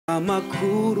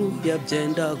amakuru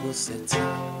yabyenda gusetsa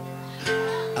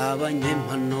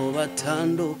abanyempano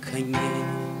batandukanye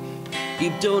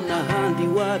ibyo n'ahandi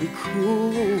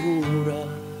wabikura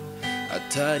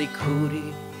atari kuri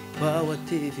Power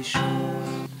TV Show.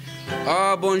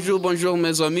 Ah, bonjour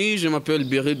mes amis, je m'appelle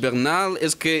Bernal.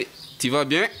 Est-ce que tu vas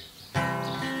bien?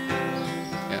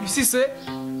 Ici c'est...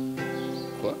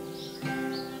 Quoi?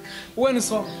 Où nous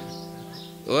sommes?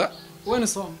 Ouais? Où nous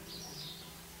sommes?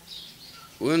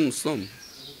 Où nous sommes?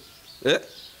 Eh?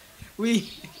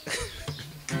 Oui.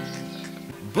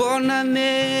 Bonne année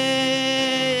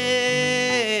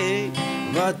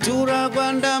Batura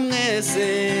Rwanda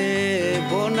mwese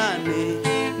bonne année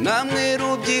namwe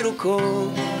rubyiruko.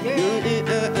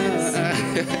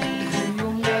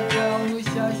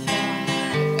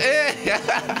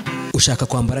 Ushaka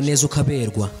kwambara neza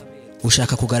ukaberwa,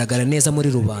 ushaka kugaragara neza muri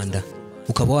rubanda,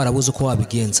 ukaba warabuze uko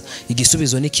wabigenza.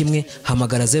 Igisubizo ni kimwe,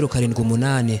 hamagara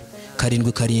 078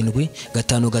 77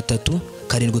 53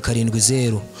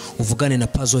 770 uvugane na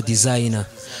puzzle designer.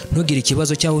 Ntugire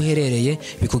ikibazo cyaho uherereye,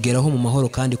 bikugeraho mu mahoro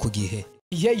kandi ku gihe.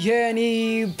 Yeah,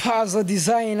 ni puzzle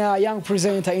designer, young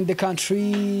presenter in the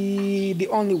country, the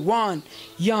only one,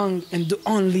 young and the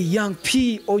only young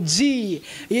POG.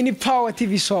 Iyi ni Power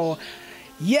TV Show.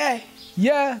 Yeah,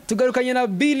 tugarukanye na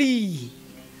Billy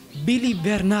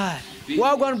Bernard.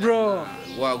 Wagwan bro.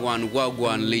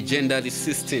 Wagwan, legendary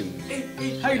system.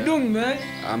 How you doing, man?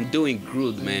 I'm doing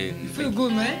good, man. You feel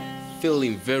good, man?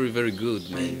 Feeling very, very good,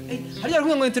 man. Hari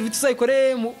yarumwe ngo interview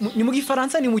tuzayikore ni mu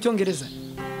Gifaransa ni mu Cyongereza?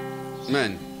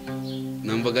 Man,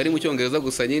 numvaga ari mu Cyongereza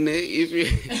gusa nyine.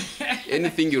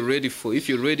 Anything you're ready for. If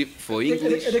you're ready for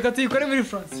English. Reka tuyikore muri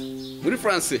France. Muri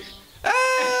France?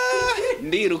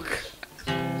 Ndiruka.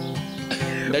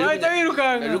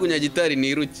 Ndajugunya gitari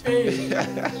niruke.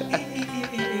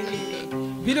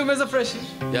 Video meza fresh.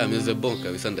 Yeah, meza bon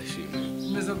kabisa ndashima.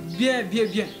 Meza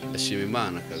bien. Ndashima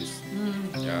Imana kabisa.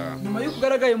 Yeah. Nyuma yo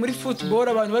kugaragaye muri football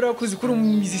abantu bari bakuzi kuri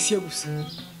umuzisiye gusa.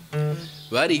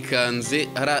 Barikanze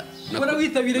Kora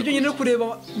witabire byo nyine no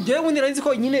kureba. Ngewe ubundi nzi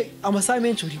ko nyine amasaha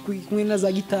menshi uri kumwe na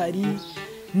za gitari.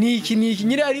 Niki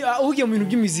nyine ari uhugiye mu bintu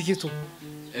by'imiziki to.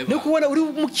 No kubona uri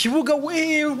mu kibuga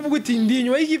we ugutinda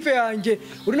inyuma y'ikipe yanjye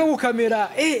uri no gukamera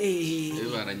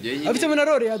afite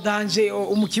menarore ya danger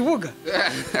mu kibuga.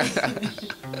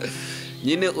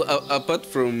 Nyine apart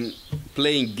from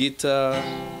playing guitar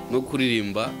no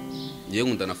kuririmba ngiye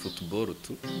nkunda na football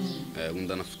tu.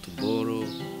 Nkunda na football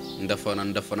ndafana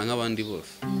nk'abandi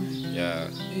bose. Yeah.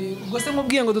 Ubwo se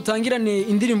nkubwiye ngo dutangirane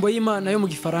indirimbo y'Imana yo mu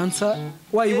Gifaransa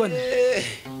wayibona?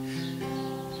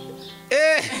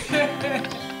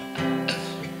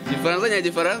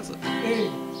 Gifaransa?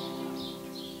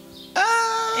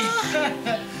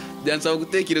 Byansaba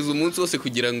gutekereza umunsi wose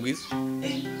kugira ngo isi.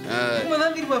 Ubona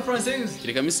ndirimbo français.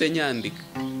 Reka mise nyandika.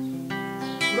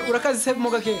 Urakazi se mo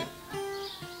gake?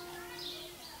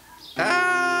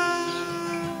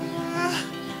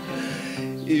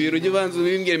 Ibiro by'ubanza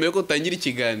bimbwira mbere ko utangira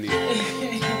ikiganiro.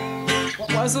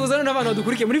 Wasuzana n'abantu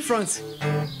badukurikiye muri France.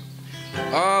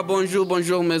 Ah, bonjour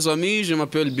mes amis, je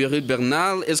m'appelle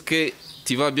Bernal. Est-ce que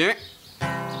tu vas bien?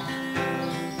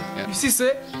 Ici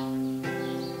c'est...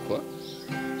 Quoi?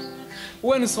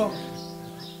 Où nous sommes?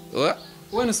 Ouais?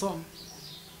 Où nous sommes?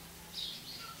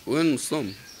 Où nous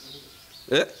sommes?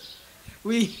 Eh?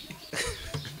 Oui.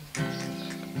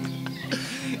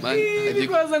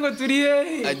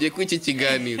 Agiye kwiki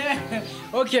kiganiro.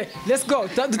 Okay, let's go.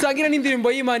 Dutangira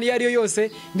n'indirimbo y'Imana iyo ari yo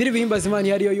yose, indirimbo y'imbaza Imana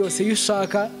iyo ari yo yose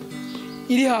yushaka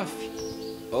iri hafi.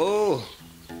 Oh.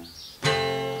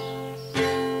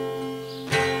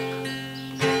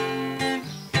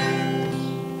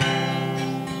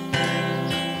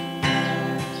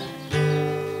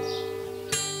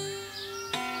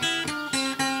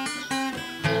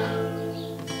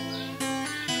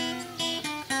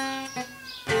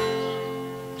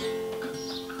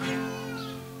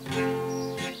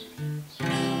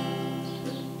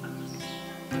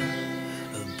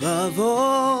 Above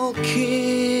all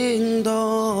kingdom,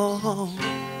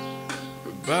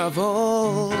 above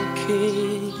all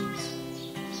kings,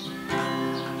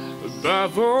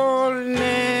 above all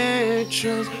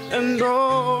natures and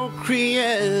all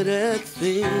created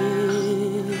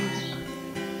things,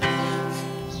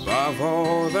 above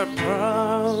all the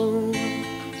proud,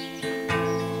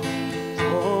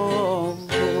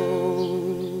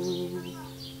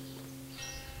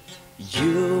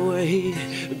 you were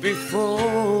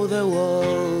before the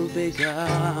world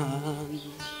began.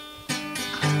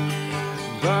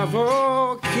 Above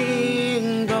all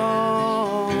kingdoms,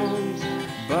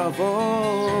 above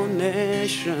all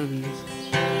nations,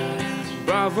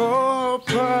 above all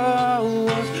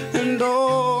powers and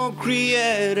all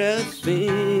created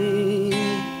thing.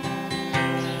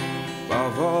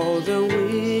 Of all the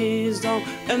wisdom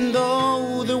and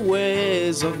all the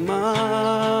ways of man,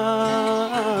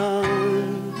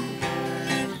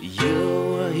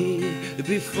 you were here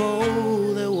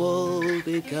before the world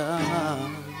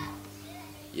began.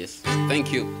 Yes,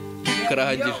 thank you.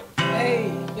 Karahagije.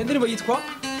 Hey, indirimbo yitwa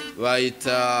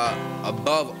Bayita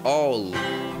above all.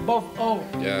 Above All.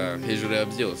 Yeah, hejuru ya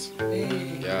byose.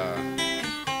 Yeah.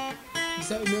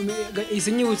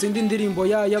 Isi nyibutse indi ndirimbo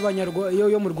y'abanyarwanda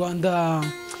yo mu Rwanda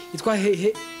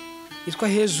yitwa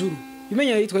hejuru.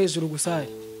 Imenya yitwa hejuru gusa.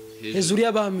 Hejuru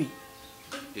y'abami.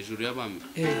 Hejuru y'abami.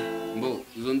 Mbo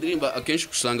izo ndirimbo akenshi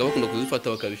usanga bakunda kuzifata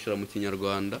bakabishira mu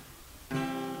Kinyarwanda.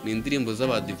 Ni indirimbo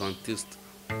z'abadventiste.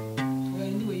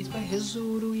 Indirimbo yitwa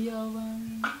hejuru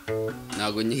y'abami.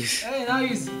 Nago nyinshi.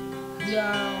 Nabizi.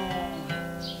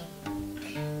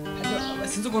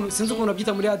 Sinzi ukuntu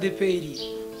babyita muri ADPR.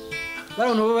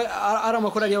 Barano ari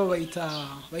amakorari yabo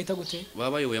bayita gute?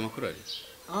 Baba bayoboye amakorari.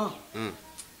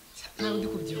 Nawe ndi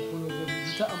kubyibuka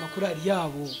bita amakorari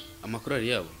yabo. Amakorari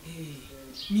yabo?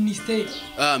 Ministeri.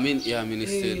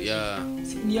 Ministeri.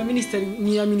 Ni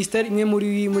ya ministeri imwe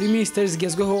muri ministeri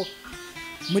zigezweho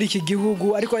muri iki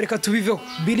gihugu, ariko reka tubiveho.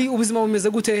 Biri ubuzima bumeze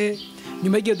gute?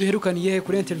 Nyuma y'igihe duherukaniye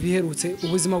kuri interview iherutse,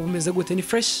 ubuzima bumeze gute? Ni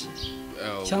fresh?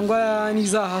 Cyangwa ni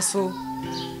za haso?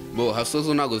 Bo haso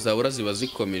zo nago zabura ziba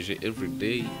zikomeje every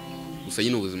day. Gusa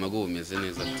nyine ubuzima bwo bumeze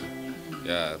neza tu.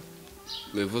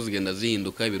 Level zigenda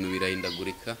zihinduka, ibintu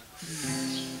birahindagurika.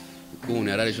 Ukuntu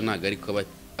yararejo naga ariko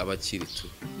abakiri tu.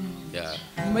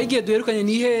 Nyuma y'igihe duherukanye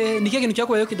ni kintu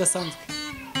cyakubayeho kidasanzwe?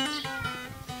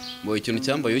 Bo ikintu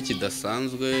cyambayeho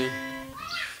kidasanzwe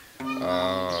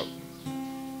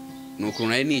nuko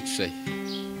nari nicaye.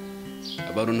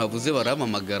 Abantu navuze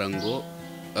baramamagara ngo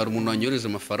ari umuntu wanyoreje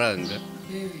amafaranga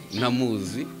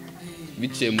ntamuzi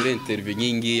biciye muri interview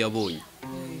nyingi yabonye.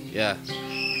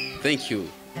 Thank you.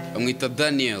 Amwita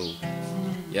Daniel.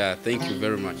 Thank you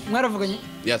very much. Mwaravuganye?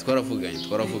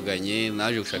 Twaravuganye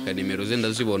naje gushaka nimero ze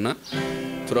ndazibona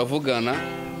turavugana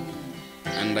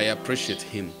and I appreciate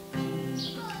him.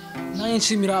 Naye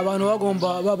nshimira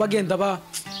abantu bagenda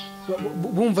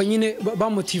bumva nyine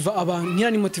bamotiva abantu.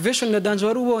 Nyina ni motivation na danger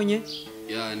wari ubonye.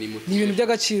 Ni ibintu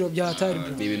by'agaciro bya hatari.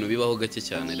 Ni ibintu bibaho gake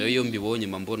cyane. Rero iyo mbibonye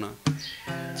mbona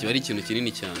kiba ari ikintu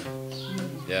kinini cyane.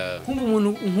 Kumva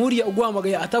umuntu nkuriya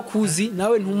uguhamagaye atakuzi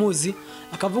nawe ntumuzi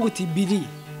akavuga uti biri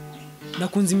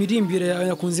nakunze imirimbire yawe,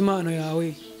 nakunze impano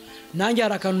yawe, nanjye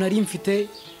hari akantu nari mfite,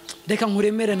 reka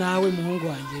nkuremere nawe muhungu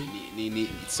wanjye.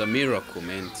 It's a miracle,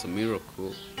 man. It's a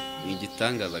miracle. Ni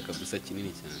igitangaza kabisa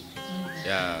kinini cyane.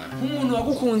 Umuntu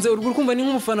wagukunze urwo kumva ni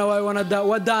nk'umufana wawe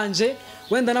wa Danje,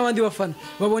 wenda n'abandi bafana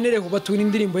babonereho batura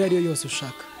indirimbo yari yose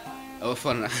ushaka.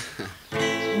 Abafana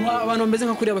abantu bameze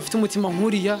nka kuriya bafite umutima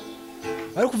nkuriya,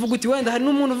 ari kuvuga uti wenda hari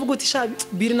n'umuntu uvuga uti sha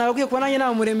biri nabakwiye kuba nanjye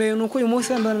namuremeye nuko uyu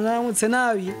munsi wenda namutse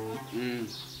nabi.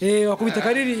 Wakubita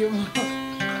kariri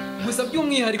gusa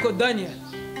by'umwihariko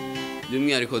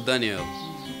Daniel.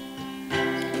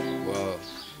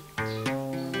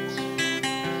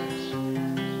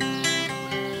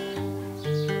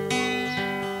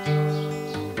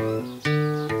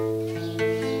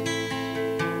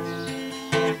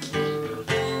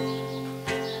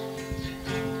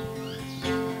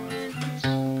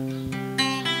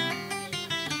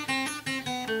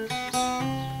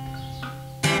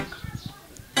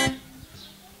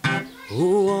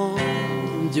 Wow.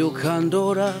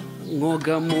 Mbyukandora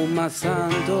nkoga mu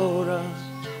masandora,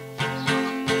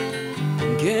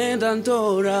 ngenda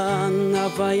ndora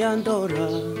nkava ndora,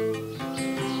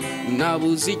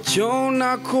 nabuze icyo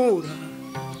nakura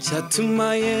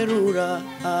cyatuma yerura,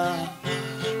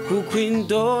 kuko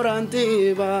indora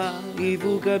ndeba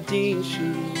ivuga byinshi,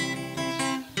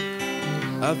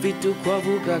 afite uko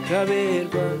avuga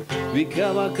kaberwa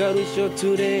bikaba akarusho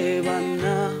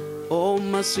turebana. Oh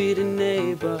my sweet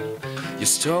neighbor, you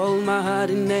stole my heart,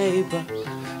 neighbor,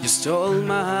 you stole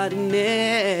my heart,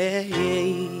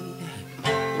 neighbor.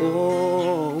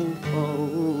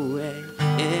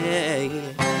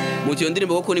 Muti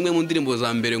ndirimbo kuko nimwe mu ndirimbo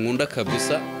za mbere nkunda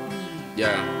kabisa.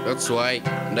 That's why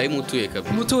ndayimutuye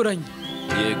kabisa. Umuturanyi.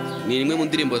 Ni nimwe mu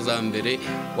ndirimbo za mbere,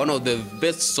 one of the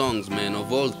best songs, man,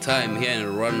 of all time here in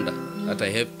Rwanda that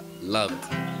I have loved.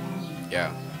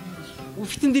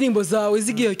 Ufite indirimbo zawe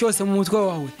zigiye cyose mu mutwe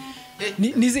wawe.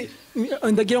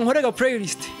 Ndagira nkorega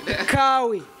playlist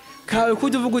kawe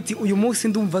kujya uvuga uti uyu munsi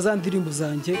ndumva za ndirimbo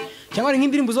zanjye, cyangwa ari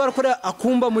nk'indirimbo zarakora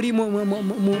akumba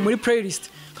muri playlist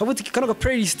kavuga uti kanoga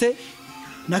playlist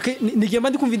nigenda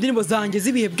ndi kumva indirimbo zanjye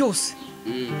zibihe byose.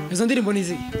 Izo ndirimbo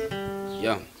nizi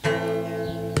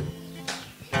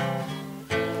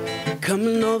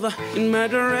coming over in my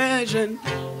direction.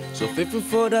 So faithful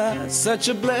for that, such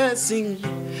a blessing.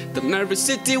 The nervous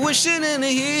city wishing in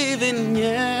the heaven,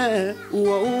 yeah.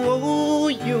 Whoa,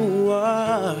 you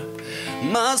are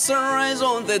my sunrise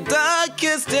on the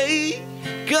darkest day.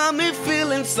 Got me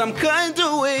feeling some kind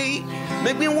of way.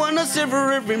 Make me wanna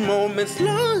savor every moment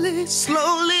slowly,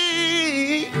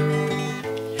 slowly.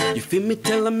 You feel me,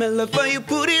 tell me love how you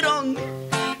put it on.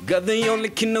 God, the only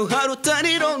can know how to turn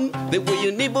it on. The way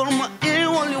you nibble my ear,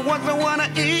 only what I wanna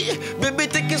eat. Baby,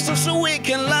 take it so we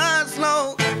can last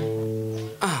long.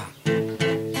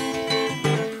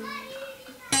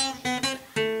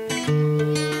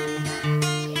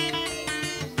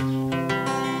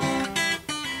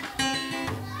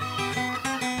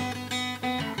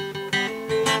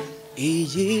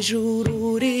 Iyi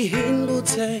juru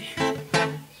rihindutse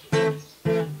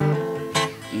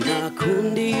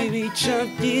nakundi ibica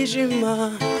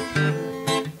byijima,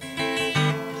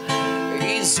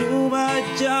 izuba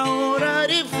ryahora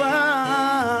riva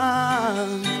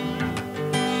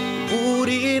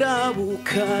burira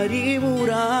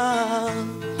bukaribura,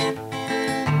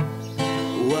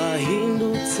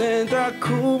 wahindutse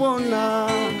ndakubona,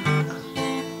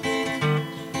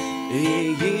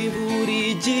 iyi buri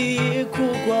igiye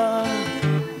kugwa,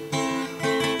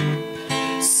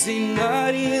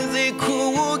 sinari nzi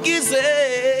kuwugize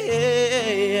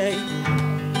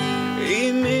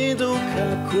impinduka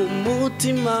ku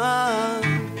mutima,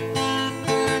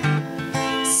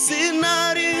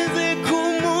 sinari nzi ku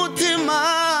mutima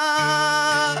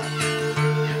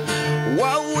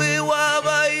wawe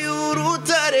wabaye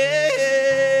urutare,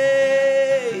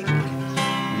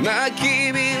 nta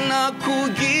kibi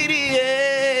nakugiriye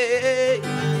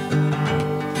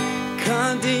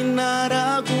kandi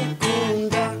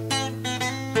naragukunda.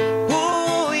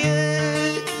 Oh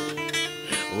yeah,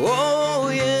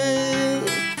 oh yeah,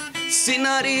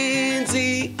 sinari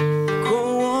nzi ko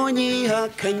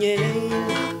wonyihakanye.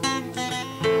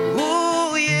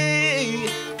 Oh yeah,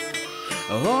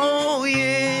 oh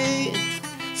yeah,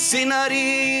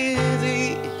 sinari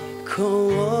nzi ko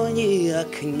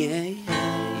wonyihakanye.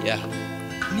 Yeah.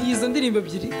 Ni izo ndirimbo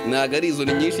ebyiri? Ntago ari izo,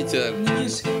 ni nyinshi cyane. Ni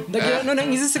nyinshi. Ndagira none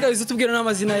nk'izisigaye zitubwira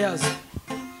n'amazina yazo.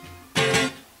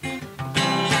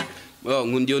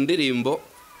 Nkundiyo ndirimbo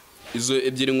izo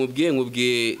ebyiri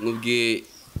nkubwiye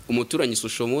umuturanyi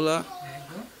Soshomura,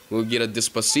 nkubwira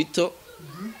Despacito,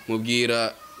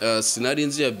 nkubwira sinari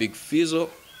nzi ya Big Fizzo,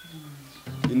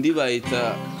 indi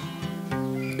bayita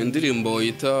indirimbo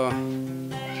yita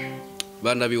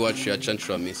bana biwacu ya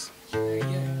Chantramis.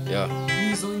 Yeah.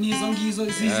 Nizo ngizo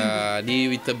zizi. Ni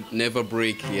bita Never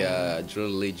Break ya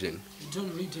John Legend.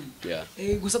 Yeah.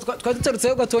 Gusa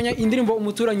twadutarutseho gatonya indirimbo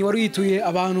umuturanyi wari yituye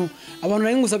abantu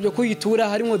nari ngusabye kuyitura,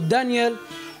 harimo Daniel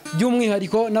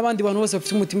by'umwihariko n'abandi bantu bose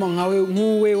bafite umutima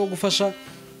nkuwe wo gufasha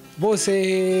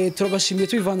bose, turabashimiye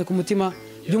tubivanye ku mutima.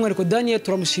 By'umwihariko Daniel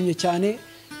turamushimiye cyane.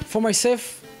 For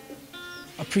myself,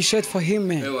 appreciate for him,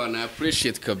 man. I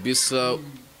appreciate kabisa.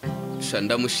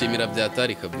 Ndamushimira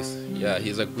byatari kabisa. Yeah,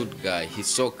 he's a good guy. He's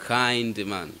so kind,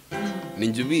 man.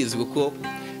 Ninjye ubizi kuko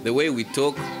the way we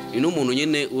talk, umuntu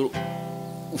nyine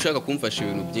ushaka kumfasha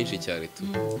ibintu byinshi cyane tu.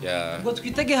 Yeah. Ngo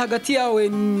twitege hagati yawe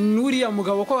n'uriya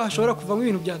mugabo ko hashobora kuvamo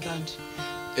ibintu bya danje.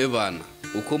 Ebana,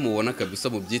 uko mubona kabisa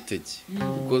mu byitege.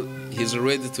 Kuko he's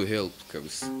ready to help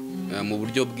kabisa. Mu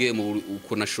buryo bwe,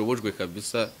 uko nashobojwe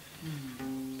kabisa.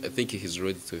 I think he's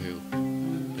ready to help.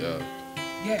 Yeah.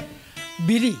 Yeah.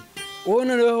 Billy, wowe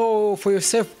noneho for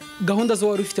yourself gahunda zo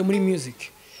wari ufite muri music,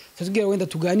 tuzubwira wenda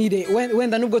tuganire,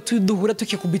 wenda nubwo tuduhura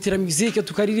tukikubitira music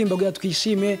tukaririmba ngo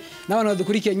twishime n'abantu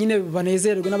badukurikiye nyine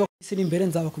banezererwe, n'abakwisira imbere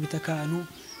nzabakubita akantu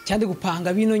cyangwa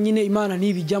gupanga bino nyine Imana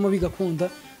nibijyamo bigakunda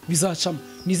bizacamo.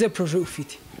 Nize projet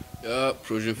ufite?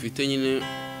 Projet mfite nyine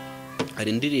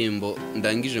hari indirimbo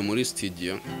ndangije muri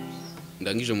studio,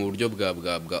 ndangije mu buryo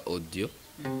bwa audio,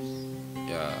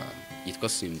 yitwa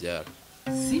Simbyara.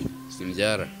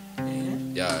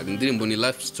 Indirimbo ni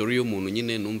life story y'umuntu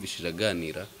nyine numvishije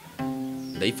aganira,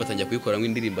 ndayifatanya kuyikora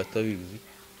nk'indirimbo atabizi.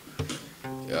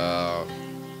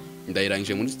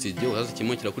 Ndayirangije muri studio, haza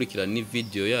kimwe kirakurikira ni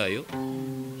video yayo.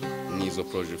 Nizo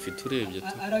projet ufite urebye tu.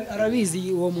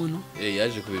 Arabizi uwo muntu?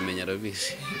 Yaje kubimenya,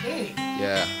 arabizi.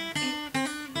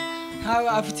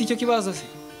 Afite icyo kibazo se?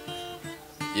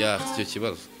 Afite icyo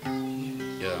kibazo.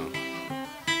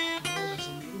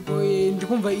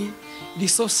 Ndikumva iri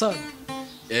so sad.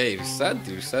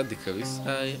 Ibisadi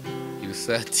kabisa.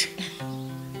 Ibisadi.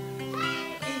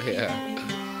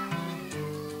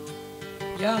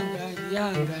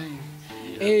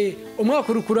 Yanganye.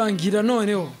 Umwaka uri kurangira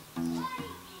noneho.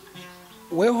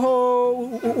 Weho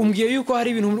umbwiye yuko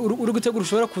hari ibintu uri gutegura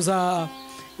ushobora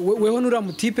weho nura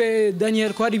mutipe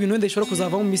Daniel ko hari ibintu wenda ishobora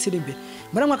kuzava mu misiri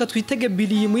imbere mwaka twitege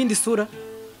Billy mu yindi sura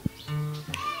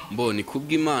mboni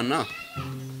kubw'Imana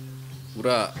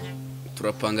ura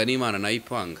turapanga n'Imana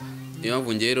nayipanga niyo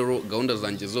mpamvu ngiye rero gahunda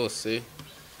zanjye zose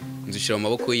nzishira mu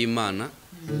maboko y'Imana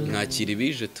nkakira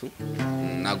ibije tu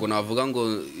ntago navuga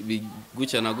ngo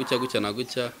gutya na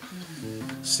gutya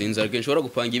sinzi ariko nshobora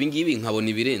gupanga ibi ngibi nkabona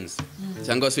ibirenze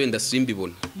cyangwa se wenda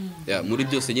simbibona muri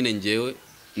byose nyine ngewe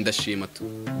ndashima tu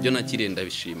byo nakiriye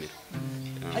ndabishimira.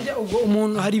 Ajya ubwo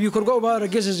umuntu hari ibikorwa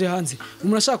baragejeje hanze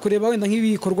umuntu ashaka kureba wenda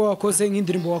nk'ibikorwa wakoze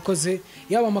nk'indirimbo wakoze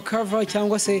yaba amakava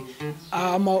cyangwa se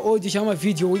ama audio cyangwa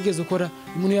video wigeze ukora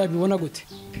umuntu yabibona gute?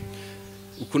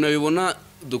 Uko nabibona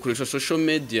dukoresha social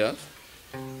media,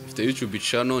 mfite YouTube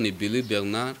channel ni Billy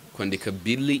Bernard, kwandika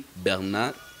Billy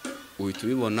Bernard uhita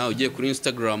ubibona. Ugiye kuri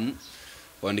Instagram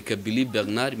wandika Billy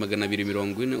Bernard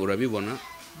 240 urabibona.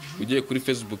 Ugiye kuri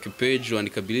Facebook page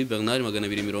wandika Billy Bernard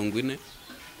 240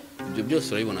 ibyo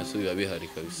byose urabibona, so biba bihari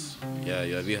kabisa.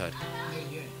 Ya bihari.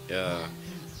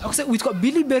 Akose witwa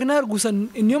Billy Bernard gusa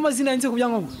niyo mazina yanze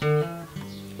kubyangombwa?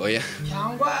 Oya.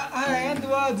 Cyangwa ayandi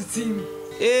wadutsimba.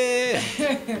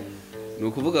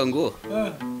 Nukuvuga ngo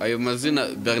ayo mazina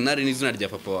Bernard ni izina rya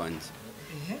papa wanjye.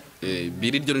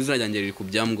 Billy ryo izina ryanjye riri ku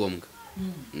byangombwa.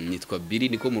 Nitwa Billy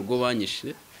niko mu rugo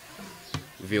banyishe.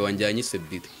 Ve wanjye yanyise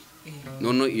Billy.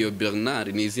 Nono iyo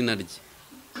Bernard ni izina rye.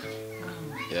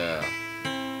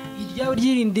 Iryawe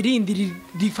ryirindi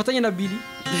rifatanye na Billy.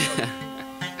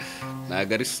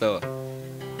 Naga ari sawa.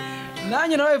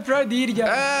 Nanjye nawe proud hirya.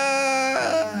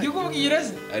 Ndikubwire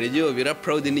se. Ari ryo bira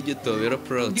proud ni gito bira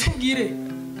proud.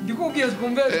 Ndikubwire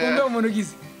kumbe umuntu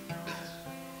ugize.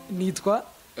 Nitwa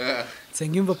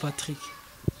Nsengimva Patrick.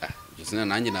 Izina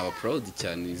nanjye naba proud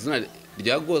cyane, izina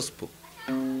rya gospel.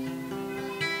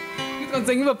 Nitwa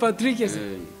Nsengimva Patrick se.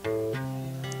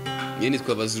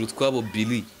 Nitwa Bazirutwabo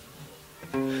Billy.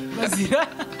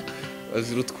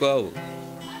 Bazirutwabo.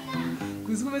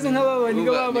 Kuzikomeze nk'ababani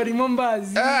barimo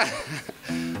mbazi.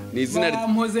 Ni izina rya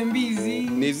Mpozembizi.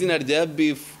 Ni izina rya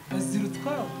beef.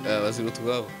 Bazirutwabo.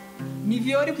 Bazirutwabo. Ni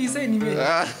viori kwise ni mbere.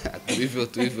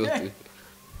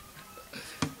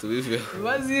 Tubiveho.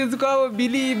 Bazirutwabo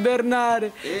Billy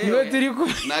Bernard. Niwe turi ku.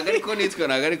 Nagariko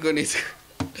nitwa.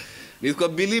 Nitwa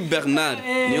Billy Bernard.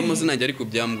 Niyo mazina njye ari ku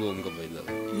byangombwa bayida.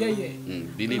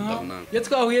 Billy Bernard.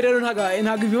 Yatwahuye rero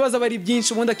ntago ibibazo bari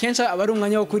byinshi ubundi akenshi abari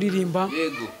umwanya wo kuririmba.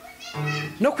 Yego.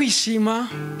 No kwishima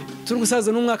turi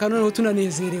gusaza n'umwaka noneho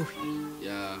tunanezerewe.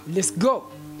 Let's go.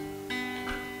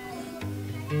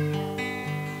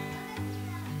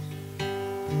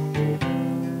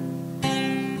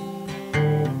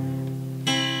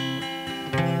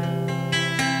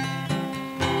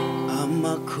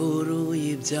 Amakuru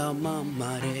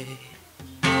y'ibyamamare,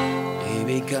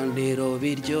 ibiganiro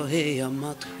biryoheye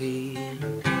amatwi,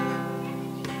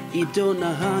 ibyo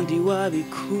n'ahandi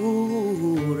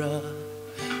wabikura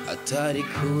atari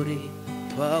kuri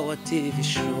Power TV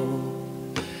show.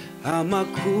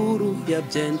 Amakuru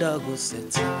yabyenda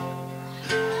gusetsa,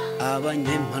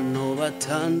 abanyempano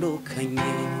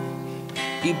batandukanye,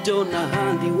 ibyo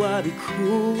n'ahandi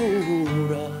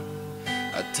wabikura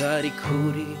atari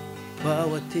kuri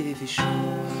Power TV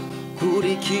show.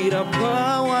 Kurikira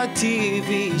Power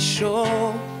TV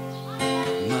show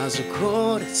maze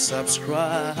ukore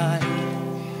subscribe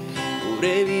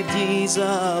urebe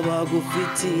ibyiza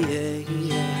bagufitiye.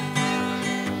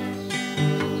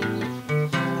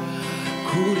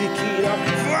 Kurikira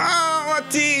Power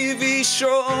TV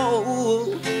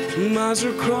show maze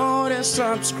ukore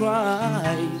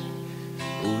subscribe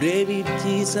urebe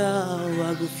ibyiza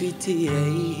bagufitiye.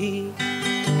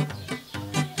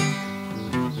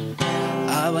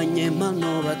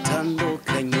 Abanyempano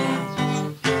batandukanye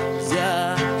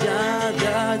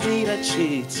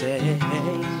byiracitse,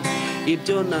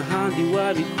 ibyo n'ahandi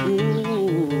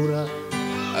wabikura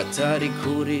atari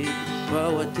kuri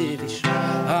Power TV show.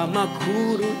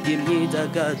 Amakuru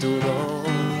y'imyidagaduro,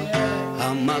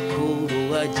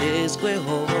 amakuru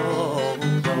agezweho,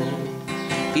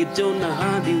 ibyo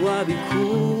n'ahandi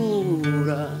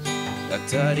wabikura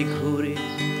atari kuri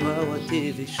Power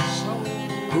TV show.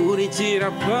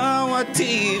 Kurikira Power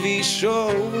TV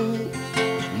show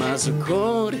maze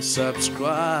ukore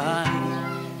subscribe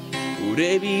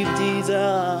urebe ibyiza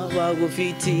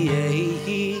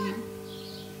bagufitiye.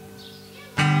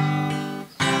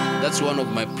 That's one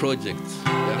of my projects.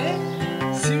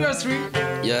 Seriously?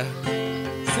 Yeah.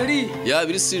 Seri? Yeah,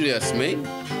 very serious, man.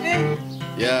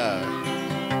 Yeah.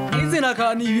 Nize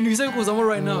nakani ibintu bisa bikuzamo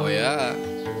right now. Oh yeah.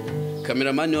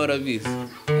 Cameraman warabizi.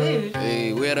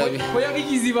 We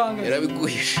yarabigize ibanga.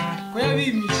 Yarabiguhisha. Ko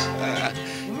yabimisha.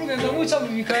 mugenda muca mu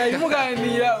bikaya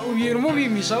muganira ubintu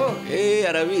mubimisha bo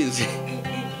arabizi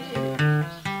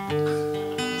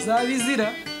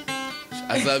zabizira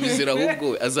azabizira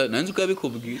ahubwo nanjye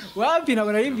ukabikubwira wapi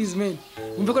ntabwo nari mbizi man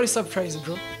umve ko ari surprise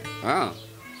bro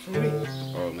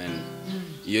oh man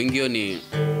iyo ngiyo ni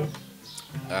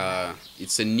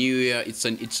it's a new year it's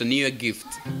a new year gift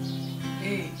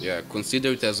yeah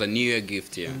consider it as a new year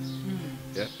gift yeah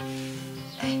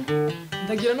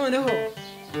ndagira noneho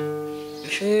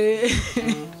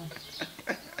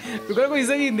rugora ko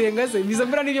ize yindenga se biza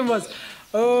mbura n'ibyo mbaza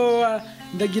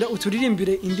ndagira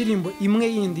uturirimbire indirimbo imwe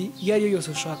yindi iyo ari yo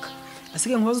yose ushaka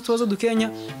asigaye nkubaza utubazo dukenya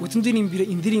utundirimbire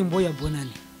indirimbo ya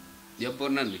Bonani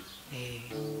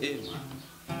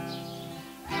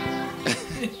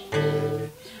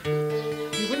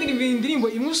ndirimbo indirimbo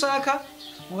imwe ushaka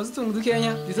nkubaza utuntu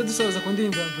dukenya ndetse dusoza ku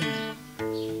ndirimbo ya Bonani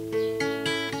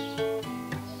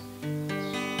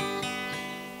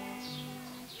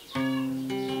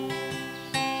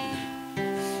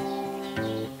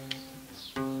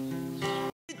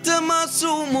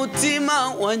umutima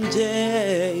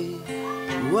wanjye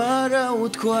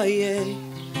warawutwaye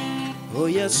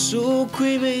oya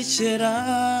sukwibeshyera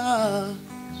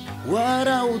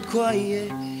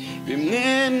warawutwaye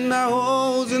bimwe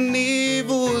nahoze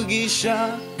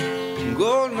nivugisha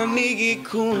ngo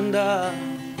nigikunda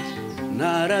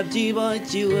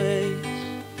narabyibagiwe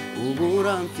ubu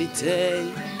uramfite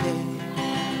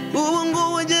ubu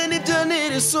ngubu njye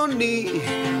nibyanira isoni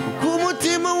kuko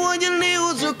umutima wanjye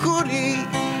niwuze ukuri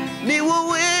ni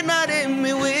wowe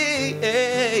naremewe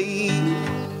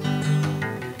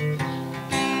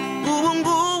ubu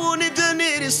ngubu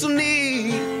nibyanira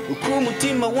isoni kuko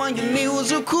umutima wanjye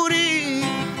niwuze ukuri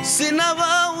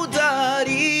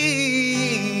sinabawudari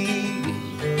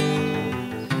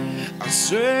I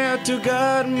swear to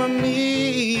God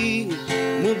mami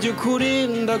mu by'ukuri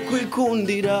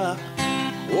ndakwikundira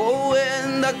wowe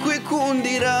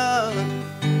ndakwikundira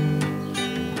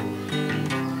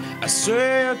I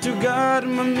swear to God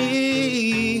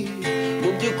mami mu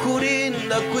by'ukuri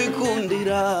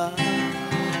ndakwikundira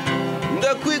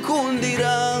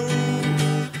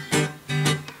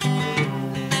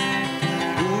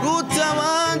uruta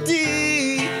abandi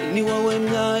ni wowe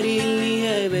mwari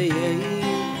nihebeye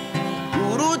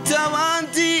uruta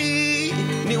abandi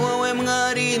ni wowe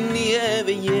mwari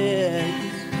nihebeye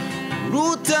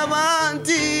uruta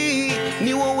abandi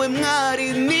ni wowe mwari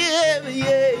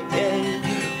nihebeye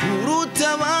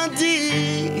uruta abandi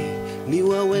ni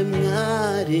wowe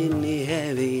mwari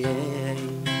nihebeye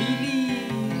Billy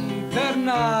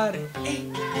Bernard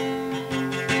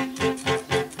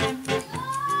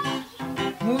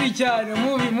mubi cyane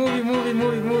mubi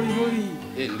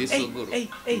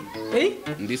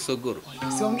ndisogoro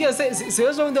siwambwiye se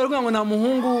ejo bundi wari ngo nta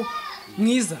muhungu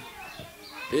mwiza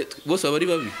bose bari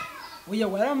babi oya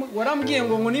warambwiye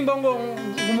ngo nimba ngo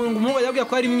umuhungu yabwiye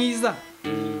ko ari mwiza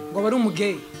ngo aba ari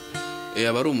umugeyi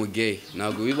aba ari umugeyi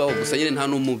ntabwo bibaho gusa nyine nta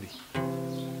n'umubi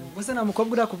gusa nta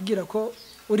mukobwa urakubwira ko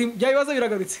uri bya bibazo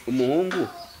biragarutse umuhungu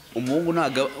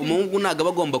ntabwo aba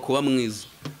agomba kuba mwiza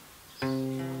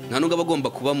nta nubwo aba agomba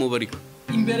kuba mubi ariko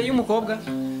imbere y'umukobwa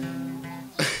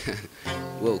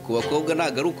ku bakobwa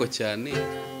ntabwo ari uko cyane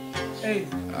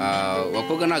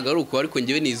abakobwa ntabwo ari uko ariko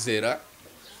njyewe nizera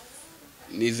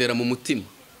mu mutima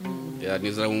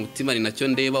nizera mu mutima ni nacyo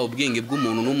ndeba ubwenge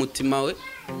bw'umuntu n'umutima we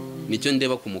nicyo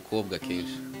ndeba ku mukobwa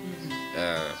kenshi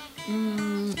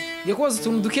ngiye kubaza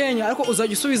utuntu dukenya ariko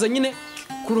uzajya usubiza nyine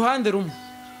ku ruhande rumwe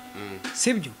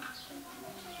sibyo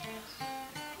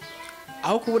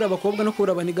aho kubura abakobwa no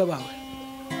kubura abaniga bawe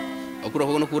aho kubura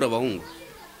abakobwa no kubura abahungu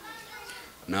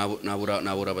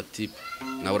nabura abatipe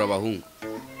nabura abahungu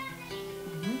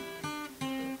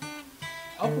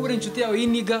aho kubura inshuti yawe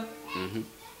y'iniga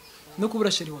no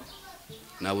kubura sheri wawe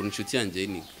nabura inshuti yanjye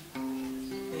y'iniga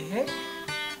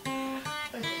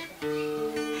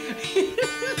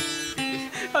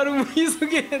hari umuhizi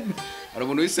ugenda hari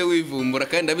umuntu wese wivumbura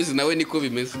kandi ndabizi nawe niko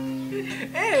bimeze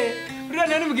uriya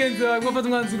niyo ni mugenzi wawe mwafata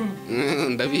umwanzuro umwe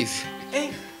ndabizi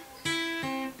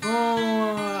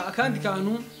akandi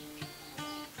kantu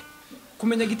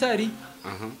kumenya gitari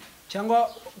cyangwa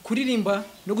kuririmba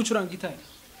no gucuranga gitari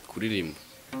kuririmba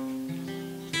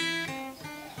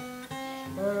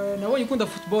nabonye ukunda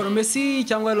football Messi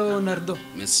cyangwa Ronaldo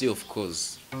Messi of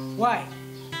course why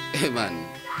man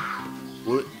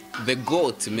the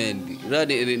goat man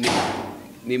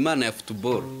ni mana ya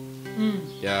football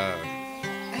ya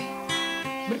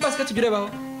muri basket ugirebaho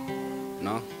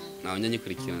no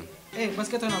nyikurikirana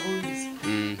basket ntabwo ubizi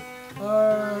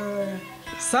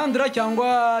Sandra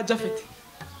cyangwa Jafet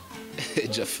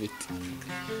Jafet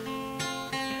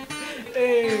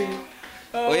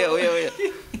oya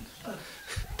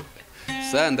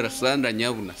Sandra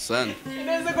nyabuna Sandra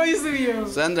neza ko yisubiyeho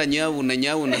Sandra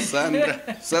nyabuna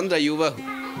Sandra yubaho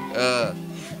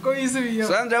ko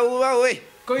yisubiyeho Sandra ubahwe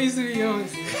ko yisubiyeho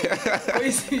ko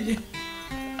yisubiyeho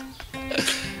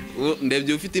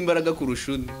ndebye ufite imbaraga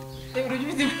kurusha undi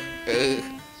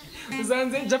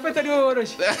uzanze Japhet ari wowe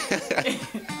woroshye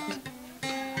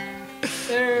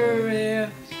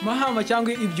Mahama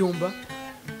cyangwa ibyumba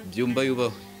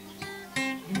yubaho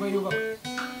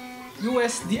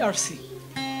US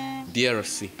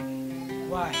DRC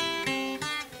why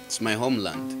it's my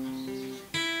homeland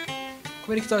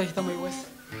kubera ikitwa hitamo US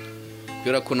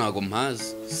kubera ko ntago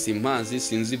mpazi simpazi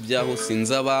sinzi ibyaho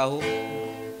sinzi abaho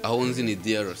aho nzi ni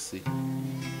DRC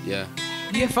yeah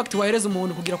niye fact wahereza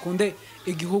umuntu kugira kunde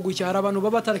igihugu cyara abantu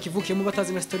baba batarakivukiyemo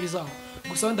batazi na story zaho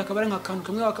gusa wenda akaba ari nk'akantu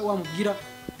kamwe wamubwira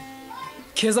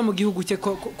keza mu gihugu cye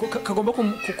kagomba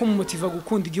kumumotiva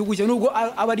gukunda igihugu cye nubwo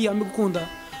aba ari yambe gukunda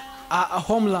a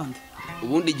homeland.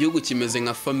 Ubundi igihugu kimeze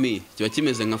nka famille, kiba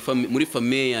kimeze nka famille muri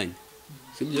famille yanyu.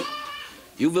 Sibyo?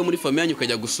 Iyo uvuye muri famille yanyu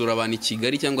ukajya gusura abantu i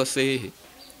Kigali cyangwa se hehe,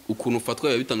 ukuntu ufatwa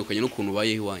biba bitandukanye n'ukuntu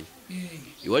ubaye iwanyu.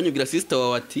 Iwanyu ugira sister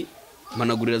wawe ati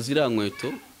managurira zira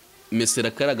nkweto,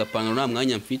 mesera kara gapangano nta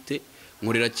mwanya mfite,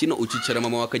 nkorera kino ukicara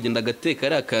mama wakagenda agateka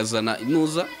ari akazana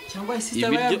inuza cyangwa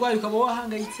sister yarwaye ukaba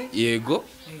wahangayitse. Yego.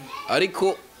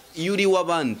 Ariko iyo uri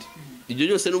wabandi ibyo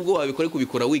byose nubwo wabikora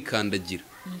kubikora wikandagira.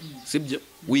 Sibyo?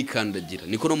 Wikandagira.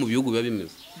 Niko no mu bihugu biba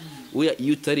bimeze. Uya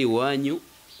iyo utari iwanyu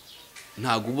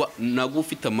ntago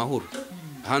ufite amahoro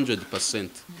 100%.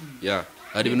 Yeah.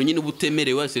 Hari ibintu nyine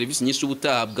ubutemerewe service nyinshi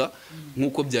ubutahabwa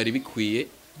nkuko byari bikwiye.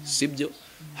 Sibyo?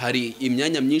 Hari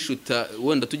imyanya myinshi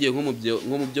wenda tugiye nko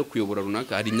mu byo kuyobora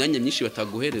runaka, hari imyanya myinshi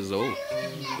bataguhereza wowe.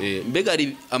 Mbega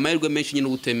hari amahirwe menshi nyine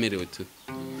ubutemerewe tu.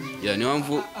 Ya niyo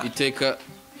mpamvu iteka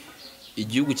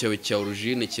igihugu cyawe cya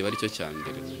origine kiba ari cyo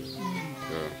cyambere.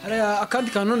 Hari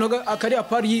akandi kantu noneho akari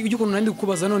apari y'ukuntu nandi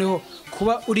kubaza noneho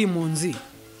kuba uri impunzi.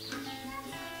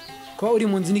 Kuba uri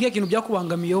impunzi nike kintu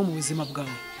byakubangamiyeho mu buzima bwawe?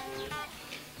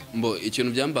 Mbo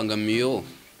ikintu byambangamiyeho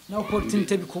na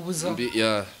opportunity bikubuza.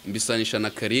 Ya mbisanisha na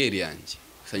career yanjye.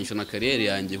 Bisanisha na career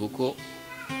yanjye kuko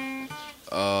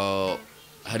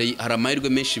hari amahirwe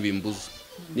menshi bimbuza.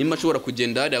 Nimba nshobora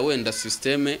kugenda hariya wenda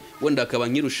systeme wenda akaba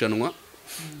nkirushanwa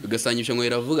ugasanyisha ngo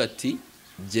iravuga ati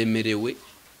byemerewe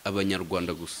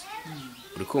abanyarwanda gusa.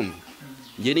 Uri kumva?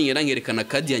 Ngiye ningera ngerekana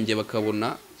kadi yanjye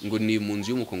bakabona ngo ni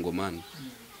impunzi y'umukongomani.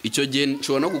 Icyo gihe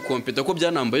nshobora no gukompeta ko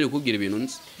byanambaye kubwira ibintu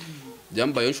nzi.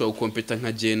 Byambaye nshobora gukompeta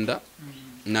nkagenda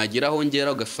nagira aho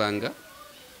ngera ugasanga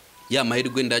ya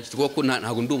mahirwe ndakitwa ko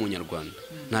ntago ndi umunyarwanda.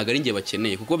 Ntago ari ngiye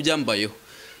bakeneye kuko byambayeho.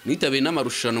 Nitabiriye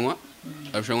n'amarushanwa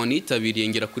arushanwa nitabiriye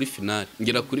ngera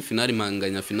kuri finale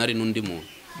manganya finale n'undi muntu.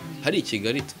 Hari i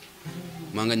Kigali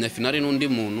manganya finale n'undi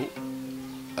muntu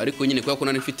ariko nyine kwa ko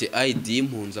nari mfite ID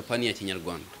y'impunzi apani ya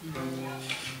Kinyarwanda.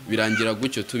 Birangira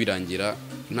gutyo tubirangira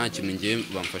nta kintu ngiye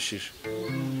bamfashije.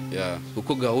 Ya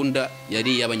kuko gahunda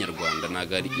yari y'abanyarwanda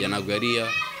nago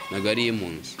yari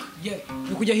impunzi.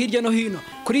 Ni kujya hirya no hino.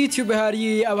 Kuri YouTube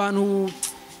hari abantu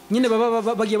nyine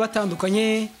baba bagiye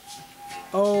batandukanye.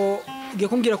 Ugiye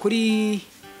kumbwira kuri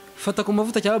fata ku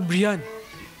mavuta cyangwa Brian.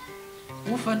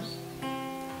 Ufana?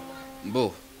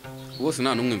 Mbo bose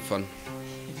nta numwe mfana.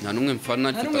 Nta numwe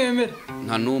mfana.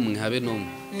 Nta numwe habe numwe.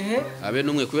 Habe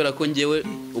numwe kubera ko ngewe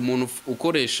umuntu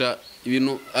ukoresha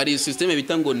ibintu ari systeme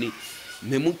bita ngo ni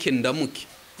memuke ndamuke.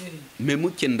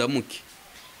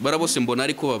 Barabose mbona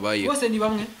ariko babaye. Bose ni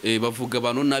bamwe? Bavuga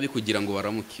abantu nabi kugira ngo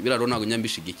baramuke. Biraro nago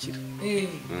nyambishigikira.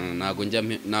 Nago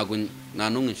nta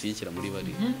numwe nshigikira muri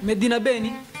bari. Medina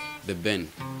Beni? The Ben.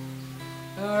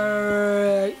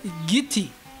 Giti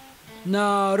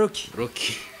na Rocky.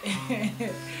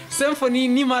 Symphony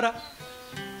ni mara.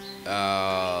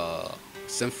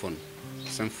 Symphony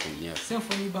yeah.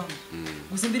 Symphony band.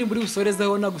 Gusa indirimbo uri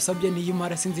busorezaho nagusabye ni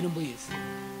yimara sinzi indirimbo yese.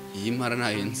 Yimara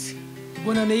nayenzi.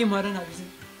 Bona ne yimara nabizi.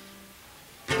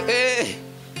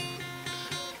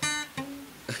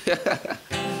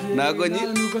 Nago ni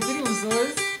nuko turi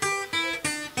busoze.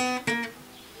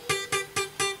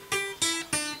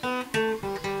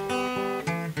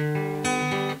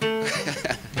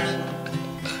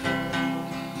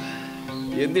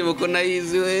 Yendi boko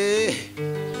nayizi we.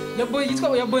 Yaboy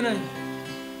yitwa ya Bonane.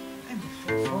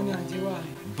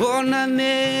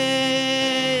 Bonane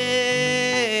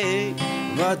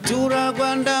batura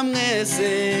Rwanda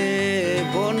mwese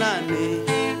bonane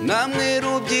namwe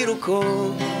rubyiruko.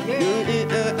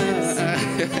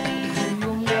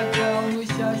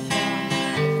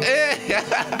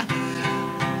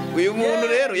 Uyu muntu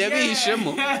rero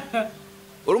yabihishemo.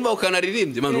 Urumva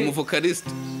ukanaririmbye manu umuvokalist.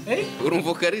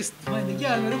 Urumvokalist. Manje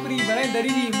cyane ari kuri baranda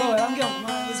ririmba barambye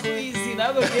amazi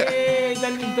ntabwo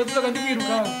ntatuzaga ndi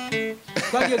kwiruka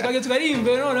twagiye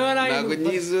tugarimbe noneho ntabwo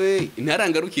nyize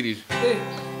ntarangarukirije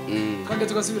kandi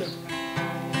tugasubira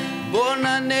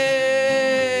bonane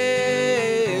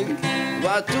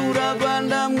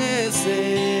baturarwanda mwese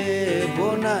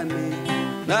bonane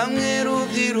namwe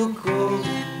rubyiruko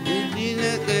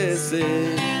ibyine twese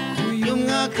uyu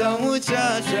mwaka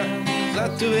mucyasha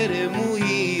zatubere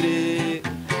muhire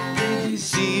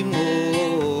ibyishimo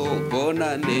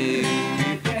bonane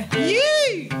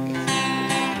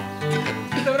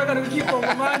ndabona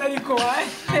kikongomani ariko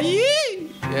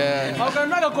ako kantu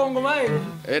n'agakongomani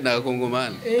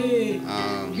n'agakongomani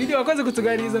video wakoze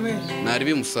kutuganiriza me nari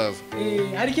bimusaza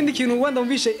hari ikindi kintu wenda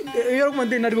mvishe iyo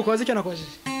rukumande nari bukoze cyo nakojeje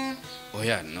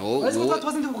oya no wazi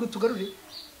twaze ndi tugarure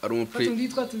ari umupri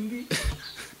twatundi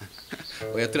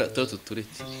oya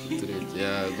turetse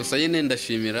gusa nyine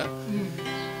ndashimira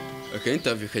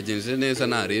interview kagenze neza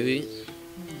narebe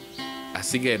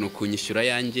asigaye no kunyishyura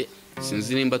yanjye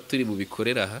sinzi nimba turi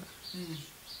bubikorera aha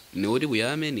ni uri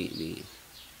buyame ni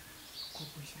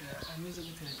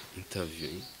interview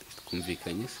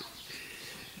twumvikanye se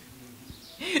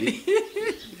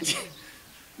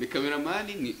ni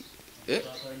kameramani ni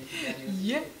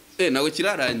nawe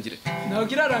kirarangira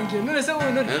none se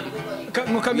wowe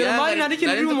mu kameramani nta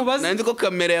kintu uri mubaza nandi ko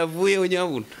kamera yavuyeho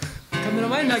nyabuna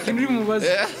kameramani nta kintu uri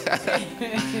mubaza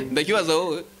ndakibaza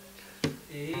wowe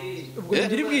ubwo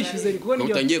ngiri bwishyuze ari kubona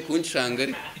iyo utangiye kunshanga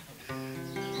ari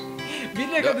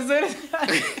bireka duzere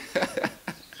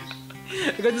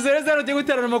zero ugiye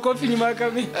guterana amakofi nyuma ya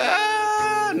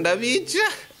kamera ndabica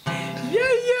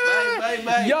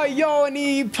yo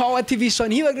ni Power TV show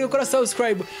ntibagire gukora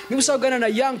subscribe niba ushaka kuganira na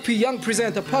young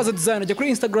presenter puzzle designer jya kuri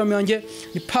Instagram yanjye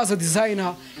ni puzzle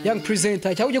designer young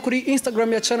presenter cyangwa ujya kuri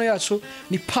Instagram ya channel yacu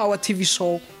ni Power TV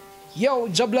show yo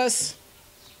jobless